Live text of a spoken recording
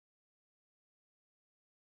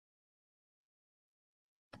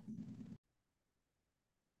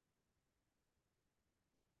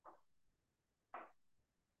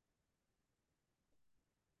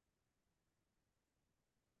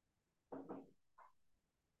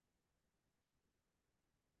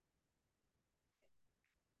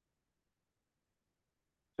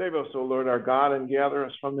Save us, O Lord our God, and gather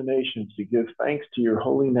us from the nations to give thanks to your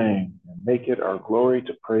holy name and make it our glory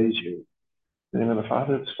to praise you. In the name of the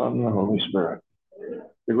Father, the Son, and the Holy Spirit.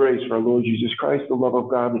 The grace for our Lord Jesus Christ, the love of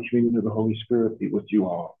God, the communion of the Holy Spirit be with you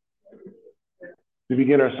all. To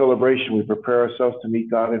begin our celebration, we prepare ourselves to meet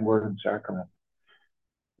God in word and sacrament.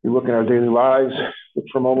 We look in our daily lives, look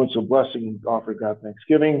for moments of blessing and offer God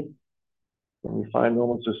thanksgiving. When we find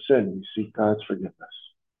moments of sin, we seek God's forgiveness.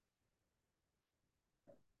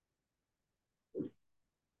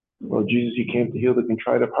 Lord Jesus, you came to heal the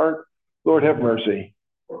contrite of heart. Lord, have mercy.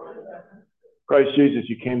 Christ Jesus,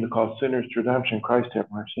 you came to call sinners to redemption. Christ, have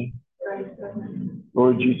mercy.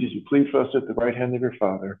 Lord Jesus, you plead for us at the right hand of your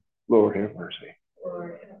Father. Lord, have mercy.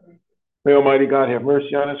 May Almighty God have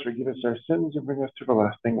mercy on us, forgive us our sins, and bring us to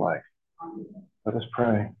everlasting life. Let us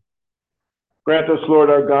pray. Grant us,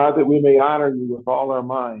 Lord our God, that we may honor you with all our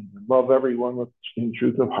mind and love everyone in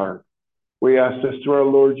truth of heart. We ask this through our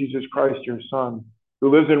Lord Jesus Christ, your Son, who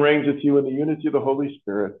lives and reigns with you in the unity of the Holy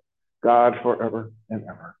Spirit, God forever and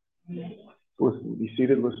ever. Listen, be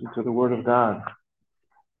seated, listen to the word of God.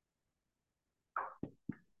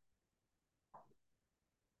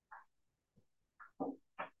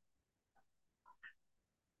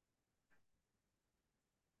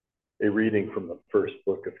 A reading from the first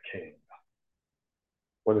book of Kings.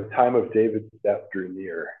 When the time of David's death drew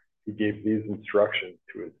near, he gave these instructions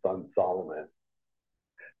to his son Solomon.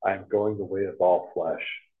 I am going the way of all flesh.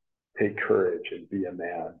 Take courage and be a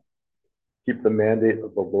man. Keep the mandate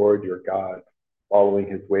of the Lord your God, following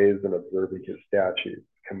his ways and observing his statutes,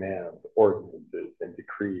 commands, ordinances, and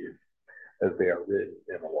decrees, as they are written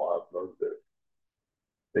in the law of Moses,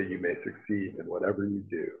 that you may succeed in whatever you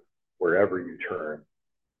do, wherever you turn,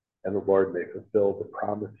 and the Lord may fulfill the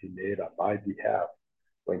promise he made on my behalf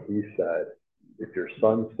when he said, if your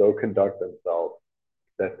sons so conduct themselves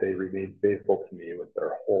that they remain faithful to me with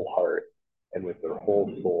their whole heart and with their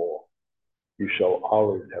whole soul, you shall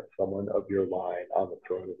always have someone of your line on the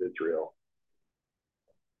throne of Israel.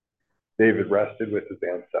 David rested with his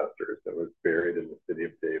ancestors and was buried in the city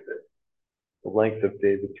of David. The length of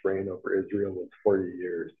David's reign over Israel was 40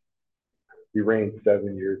 years. He reigned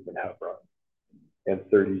 7 years in Hebron and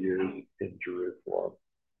 30 years in Jerusalem.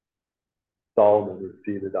 Solomon was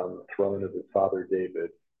seated on the throne of his father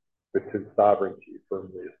David, with his sovereignty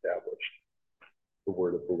firmly established. The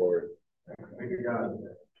word of the Lord. Thank you, God.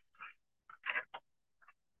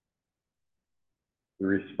 The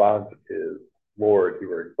response is, Lord, you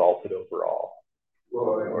are exalted over all.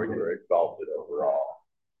 Lord, you are exalted over all.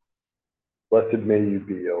 Blessed may you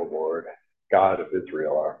be, O Lord, God of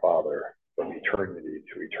Israel, our Father, from eternity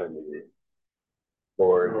to eternity.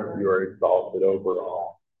 Lord, you are exalted over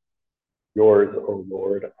all. Yours, O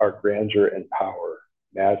Lord, are grandeur and power,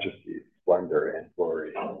 majesty, splendor, and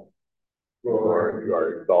glory. Lord, you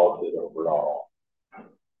are exalted over all.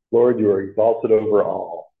 Lord, you are exalted over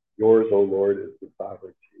all. Yours, O Lord, is the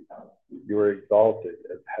sovereignty. You are exalted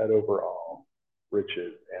as head over all.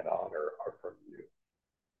 Riches and honor are from you.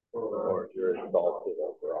 Lord, you are exalted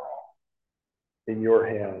over all. In your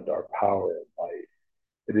hand are power and might.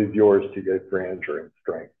 It is yours to give grandeur and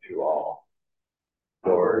strength to all.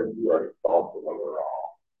 Lord, you are exalted over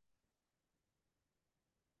all.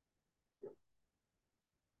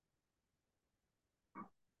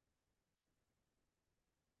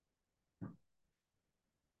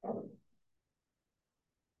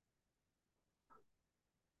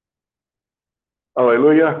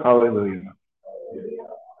 Hallelujah, hallelujah.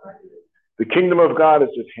 The kingdom of God is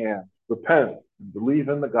at hand. Repent and believe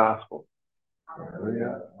in the gospel.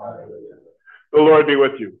 Hallelujah. The Lord be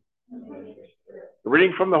with you. The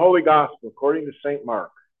reading from the Holy Gospel according to St.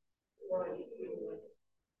 Mark.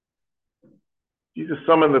 Jesus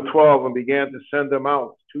summoned the 12 and began to send them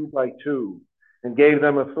out 2 by 2 and gave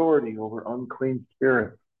them authority over unclean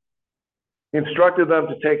spirits. He instructed them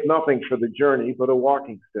to take nothing for the journey but a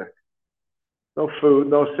walking stick. No food,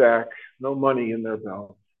 no sack, no money in their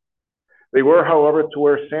belts. They were, however, to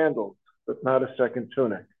wear sandals, but not a second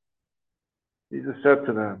tunic. Jesus said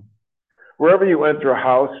to them, wherever you enter a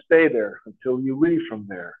house, stay there until you leave from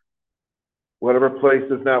there. Whatever place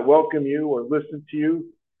does not welcome you or listen to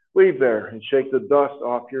you, leave there and shake the dust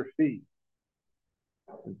off your feet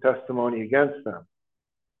in testimony against them.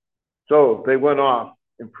 So they went off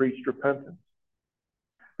and preached repentance.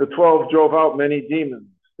 The 12 drove out many demons.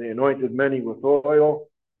 They anointed many with oil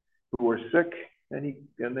who were sick, and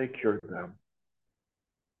they cured them.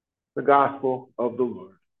 The gospel of the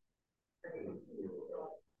Lord.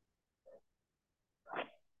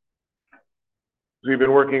 We've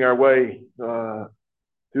been working our way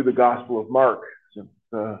through the Gospel of Mark since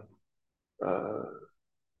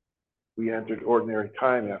we entered ordinary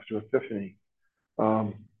time after Epiphany.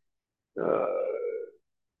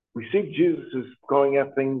 We see Jesus is going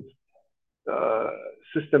at things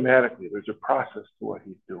systematically. There's a process to what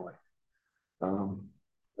he's doing.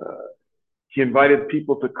 He invited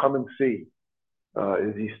people to come and see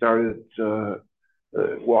as he started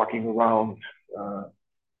walking around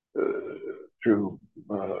through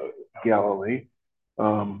Galilee.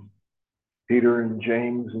 Peter and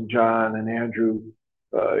James and John and Andrew,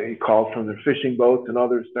 he called from their fishing boats, and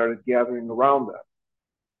others started gathering around them.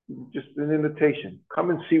 Just an invitation, come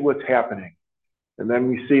and see what's happening. And then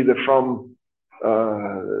we see that from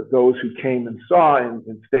those who came and saw and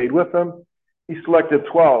stayed with him, he selected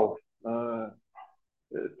 12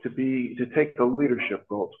 to take the leadership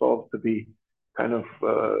role, 12 to be kind of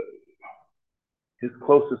his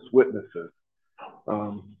closest witnesses.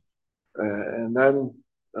 And then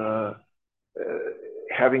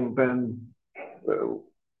having been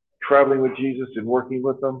traveling with Jesus and working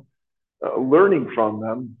with them, learning from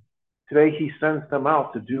them, today he sends them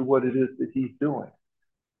out to do what it is that he's doing.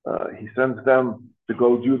 He sends them to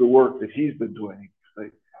go do the work that he's been doing. He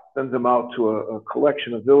sends them out to a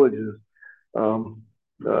collection of villages,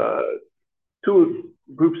 two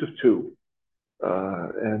groups of two.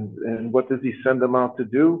 And what does he send them out to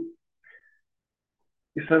do?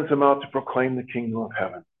 He sends them out to proclaim the kingdom of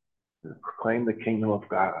heaven, proclaim the kingdom of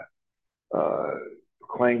God,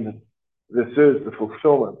 proclaim that this is the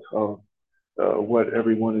fulfillment of what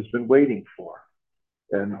everyone has been waiting for.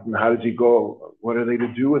 And how does he go? What are they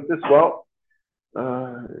to do with this? Well,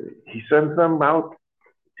 he sends them out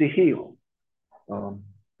to heal.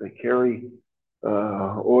 They carry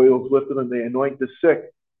oils with them, and they anoint the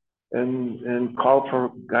sick and call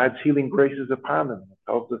for God's healing graces upon them. It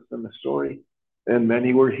tells us in the story, and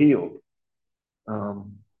many were healed.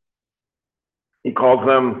 He calls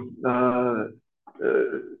them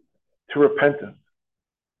to repentance.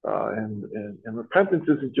 And repentance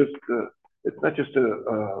isn't just it's not just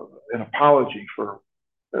an apology for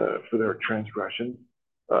their transgression.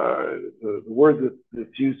 The word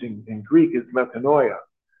that's used in Greek is metanoia,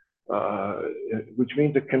 which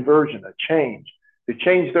means a conversion, a change. To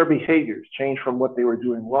change their behaviors, change from what they were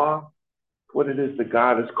doing wrong to what it is that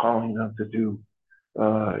God is calling them to do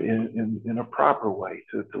in a proper way,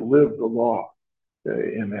 to live the law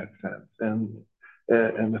in that sense.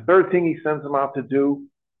 And the third thing he sends them out to do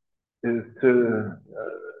is to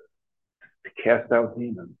cast out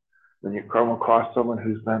demons. When you come across someone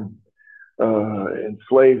who's been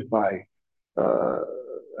enslaved by a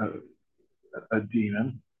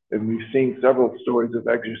demon, and we've seen several stories of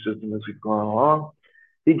exorcism as we've gone along,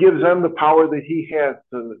 he gives them the power that he has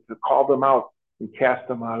to call them out and cast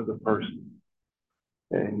them out of the person.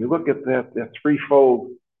 And you look at that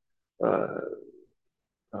threefold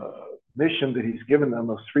mission that he's given them,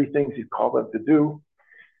 those three things he's called them to do: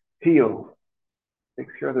 heal, take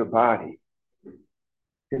care of their body,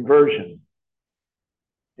 conversion,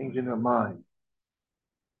 changing their mind,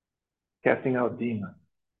 casting out demons,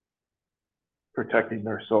 protecting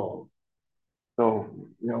their soul. So,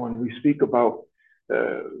 when we speak about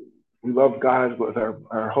we love God with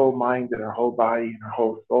our whole mind and our whole body and our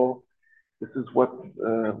whole soul, this is what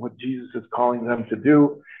Jesus is calling them to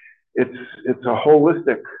do. It's a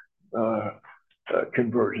holistic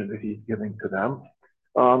conversion that he's giving to them.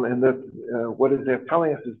 And that what is that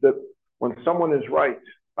telling us is that when someone is right,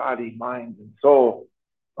 body, mind, and soul,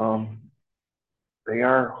 they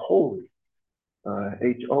are holy,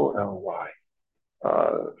 Holy.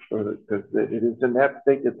 It is in that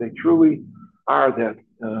state that they truly are that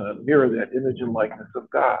mirror, that image and likeness of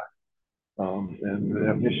God. And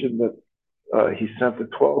that mission that he sent the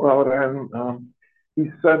 12 out on, he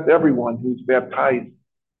sent everyone who's baptized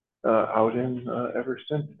out in ever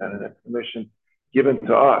since then. And it's a mission given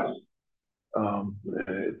to us.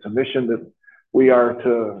 It's a mission that we are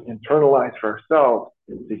to internalize for ourselves,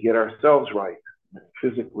 to get ourselves right,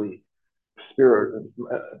 physically,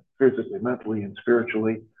 mentally, and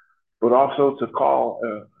spiritually, but also to call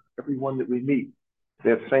everyone that we meet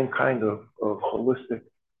that same kind of holistic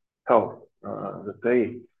health, that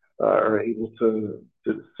they are able to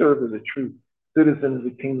serve as a true citizen of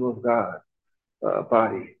the kingdom of God,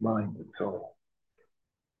 body, mind, and soul.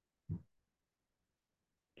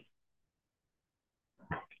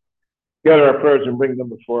 Gather our prayers and bring them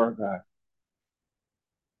before our God.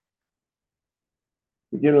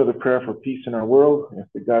 Begin with a prayer for peace in our world.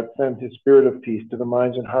 Ask that God send his spirit of peace to the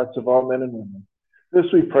minds and hearts of all men and women. This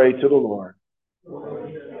we pray to the Lord.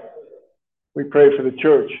 We pray for the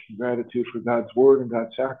church, in gratitude for God's word and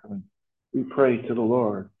God's sacrament. We pray to the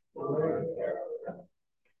Lord.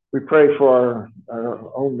 We pray for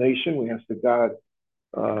our own nation. We ask that God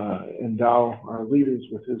Endow our leaders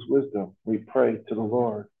with his wisdom, we pray to the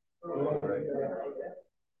Lord.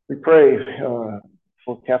 We pray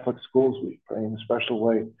for Catholic schools. We pray in a special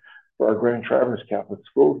way for our Grand Traverse Catholic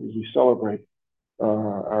schools as we celebrate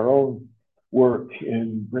our own work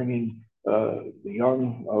in bringing the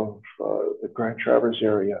young of the Grand Traverse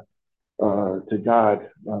area to God,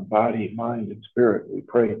 body, mind, and spirit. We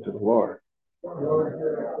pray to the Lord.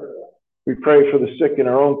 We pray for the sick in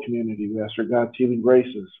our own community. We ask for God's healing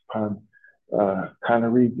graces upon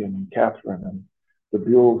Connor Regan and Catherine and the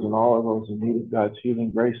Buells and all of those in need of God's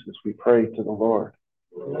healing graces. We pray to the Lord.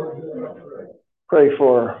 Pray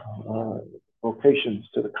for vocations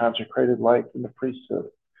to the consecrated life and the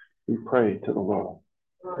priesthood. We pray to the Lord.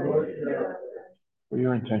 For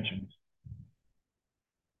your intentions.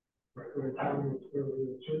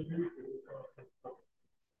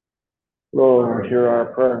 Lord, hear our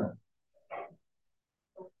prayer.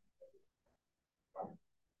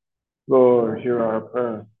 Lord, hear our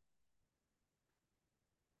prayer.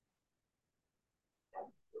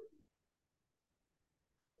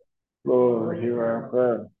 Lord, hear our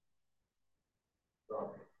prayer.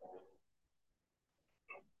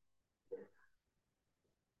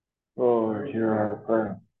 Lord, hear our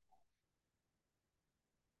prayer.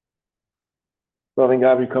 Loving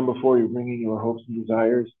God, we come before you, bringing you our hopes and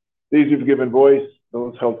desires. These you've given voice,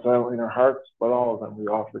 those held silently in our hearts, but all of them we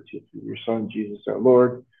offer to you through your Son, Jesus our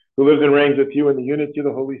Lord, who lives and reigns with you in the unity of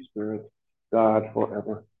the Holy Spirit, God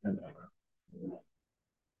forever and ever.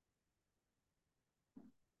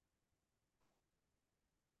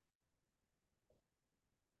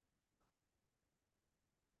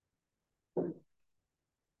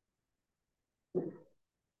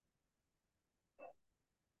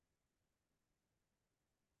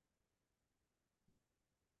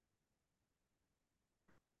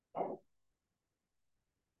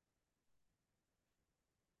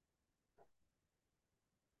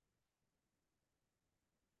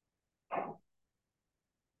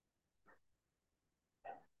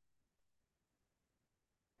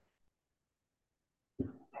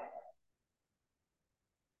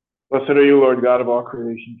 Blessed are you, Lord God of all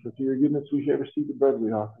creation, for through your goodness we have received the bread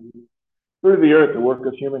we offer you. Through the earth, the work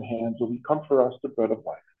of human hands, will become for us the bread of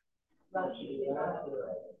life.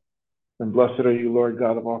 And blessed are you, Lord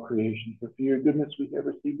God of all creation, for through your goodness we have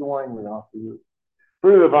received the wine we offer you.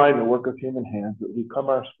 Through the vine, the work of human hands, it will become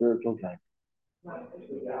our spiritual drink.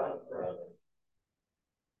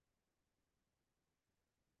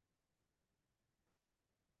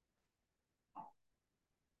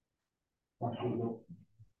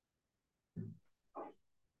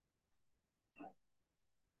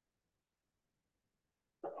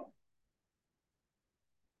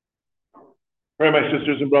 Pray, my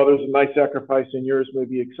sisters and brothers, that my sacrifice and yours may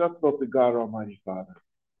be acceptable to God, Almighty Father.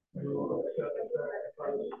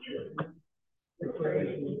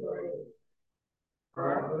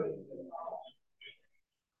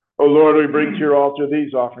 O Lord, we bring to your altar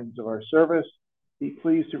these offerings of our service. Be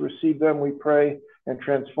pleased to receive them, we pray, and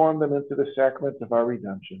transform them into the sacrament of our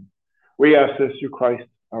redemption. We ask this through Christ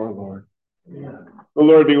our Lord. Amen. The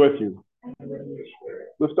Lord be with you.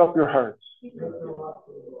 Lift up your hearts.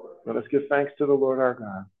 Let us give thanks to the Lord our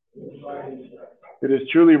God. It is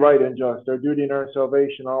truly right and just, our duty and our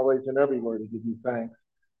salvation, always and everywhere, to give you thanks.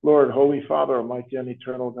 Lord, Holy Father, Almighty and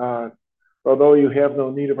eternal God, although you have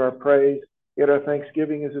no need of our praise, yet our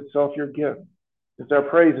thanksgiving is itself your gift. Since our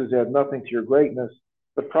praises add nothing to your greatness,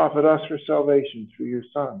 but profit us for salvation through your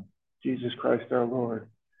Son, Jesus Christ our Lord.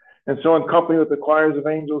 And so in company with the choirs of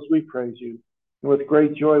angels we praise you, and with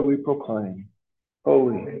great joy we proclaim,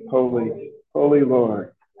 Holy, holy, holy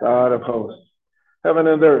Lord, God of hosts. Heaven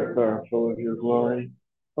and earth are full of your glory.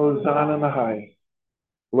 Hosanna in the highest.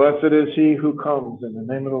 Blessed is he who comes in the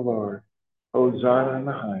name of the Lord. Hosanna in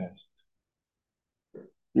the highest.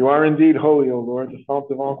 You are indeed holy, O Lord, the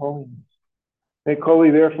fount of all holiness. Make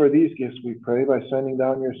holy, therefore, these gifts, we pray, by sending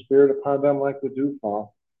down your Spirit upon them like the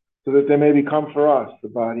dewfall, so that they may become for us the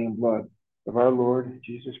body and blood of our Lord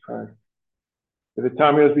Jesus Christ. At the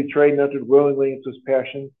time he was betrayed and entered willingly into his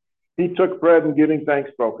passion, he took bread and giving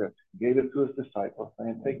thanks broke it, and gave it to his disciples,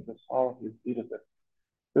 saying, take this, all of you, eat of it.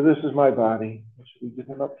 For this is my body, which will be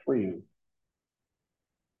given up for you.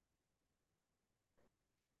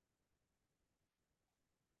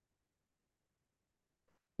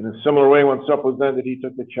 In a similar way, when supper was ended, he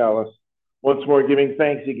took the chalice. Once more giving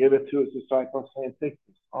thanks, he gave it to his disciples, saying, take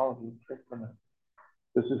this, all of you, drink from it.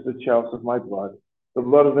 This is the chalice of my blood, the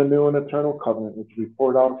blood of the new and eternal covenant, which will be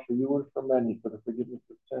poured out for you and for many for the forgiveness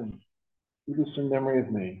of sins. Do this in memory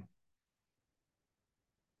of me.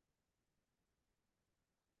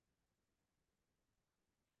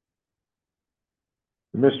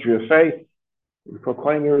 The mystery of faith, we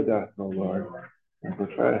proclaim your death, O Lord, and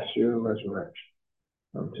profess your resurrection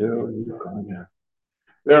until you come again.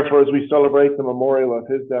 Therefore, as we celebrate the memorial of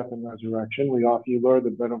his death and resurrection, we offer you, Lord, the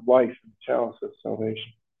bread of life and chalice of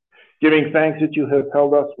salvation, giving thanks that you have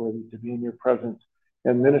held us worthy to be in your presence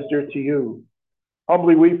and minister to you.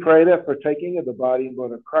 Humbly we pray that, partaking of the body and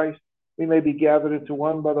blood of Christ, we may be gathered into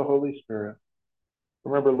one by the Holy Spirit.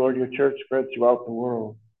 Remember, Lord, your church spread throughout the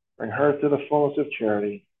world. Bring her to the fullness of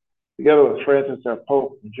charity, together with Francis, our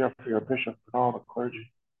Pope, and Jeffrey, our Bishop, and all the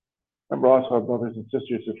clergy. Remember also our brothers and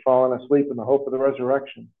sisters who have fallen asleep in the hope of the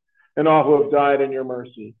resurrection, and all who have died in your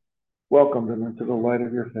mercy. Welcome them into the light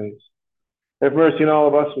of your face. Have mercy on all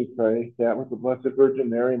of us, we pray, that with the Blessed Virgin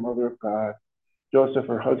Mary, Mother of God, Joseph,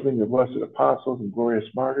 her husband, your blessed apostles and glorious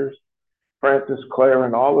martyrs, Francis, Clare,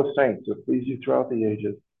 and all the saints who please you throughout the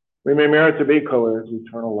ages, we may merit to be co-heirs of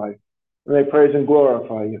eternal life. We may praise and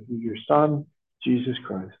glorify you through your Son, Jesus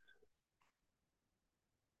Christ.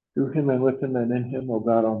 Through him and with him and in him, O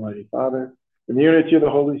God, Almighty Father, in the unity of the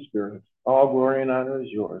Holy Spirit, all glory and honor is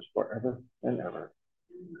yours forever and ever.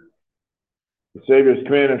 The Savior's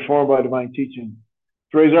command, informed by divine teaching,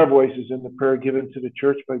 to raise our voices in the prayer given to the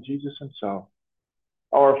church by Jesus himself.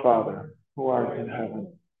 Our Father, who art in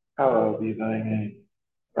heaven, hallowed be thy name.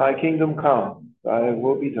 Thy kingdom come, thy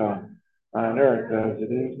will be done, on earth as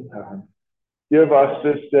it is in heaven. Give us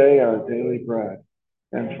this day our daily bread,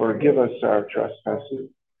 and forgive us our trespasses,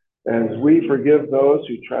 as we forgive those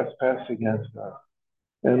who trespass against us.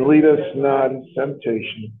 And lead us not into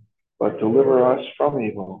temptation, but deliver us from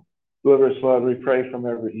evil. Deliver us, Lord, we pray, from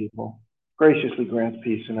every evil. Graciously grant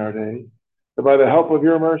peace in our days, that by the help of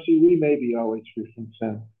your mercy we may be always free from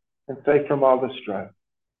sin, and safe from all distress,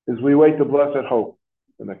 as we wait the blessed hope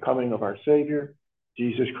and the coming of our Savior,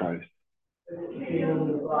 Jesus Christ.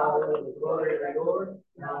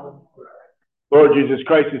 Lord Jesus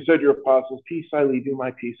Christ, you said to your apostles, peace I leave you,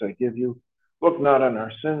 my peace I give you. Look not on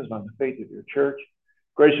our sins, but on the faith of your church.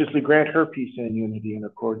 Graciously grant her peace and unity in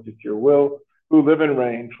accordance with your will, who live and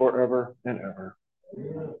reign forever and ever.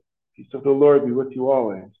 Amen. Peace of the Lord be with you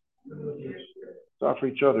always. Let's offer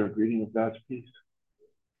each other a greeting of God's peace.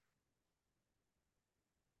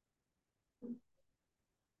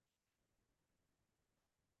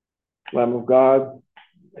 Lamb of God,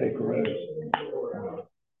 take away the sin.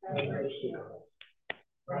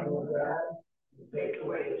 Lamb of God, take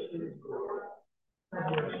away the sin.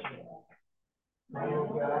 Lamb of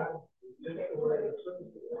God, take away the sin.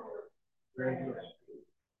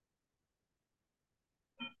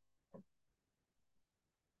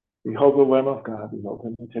 Behold the Lamb of God, behold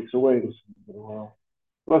him who takes away the sins of the world.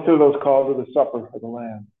 Blessed are those called to the supper of the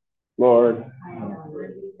Lamb. Lord,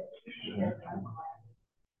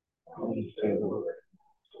 please say the word.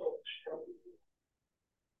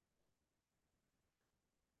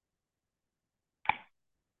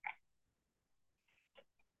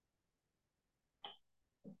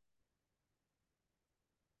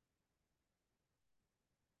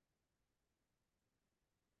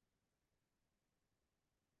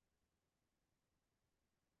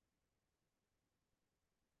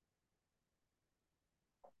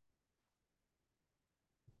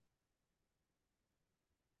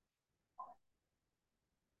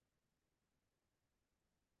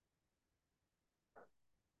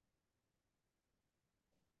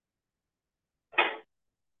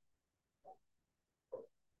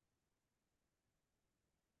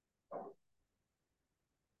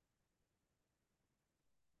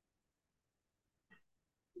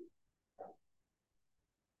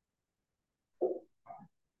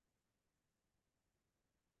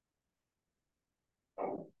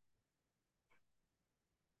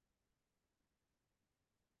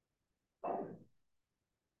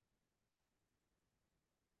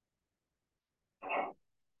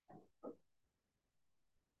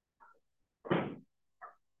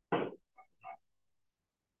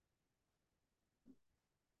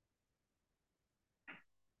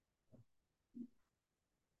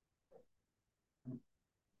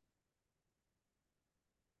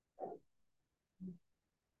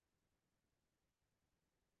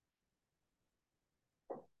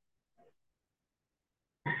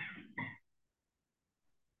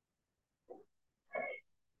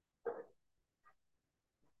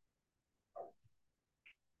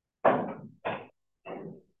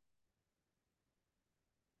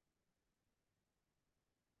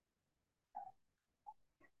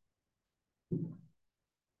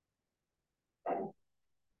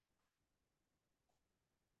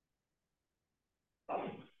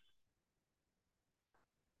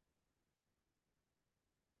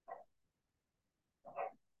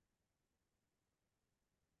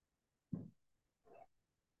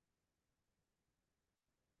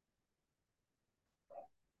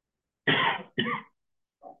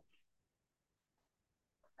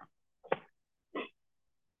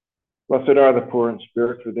 Blessed are the poor in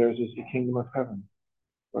spirit, for theirs is the kingdom of heaven.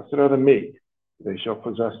 Blessed are the meek, for they shall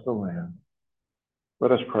possess the land.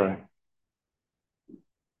 Let us pray.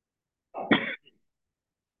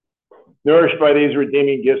 Nourished by these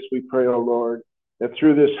redeeming gifts, we pray, O Lord, that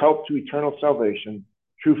through this help to eternal salvation,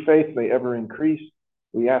 true faith may ever increase.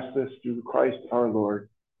 We ask this through Christ our Lord.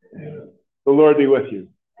 Amen. The Lord be with you.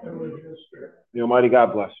 And with your spirit. The Almighty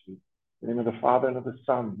God bless you. In the name of the Father, and of the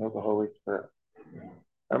Son, and of the Holy Spirit.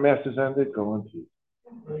 Our Mass is ended. Go in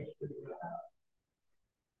peace.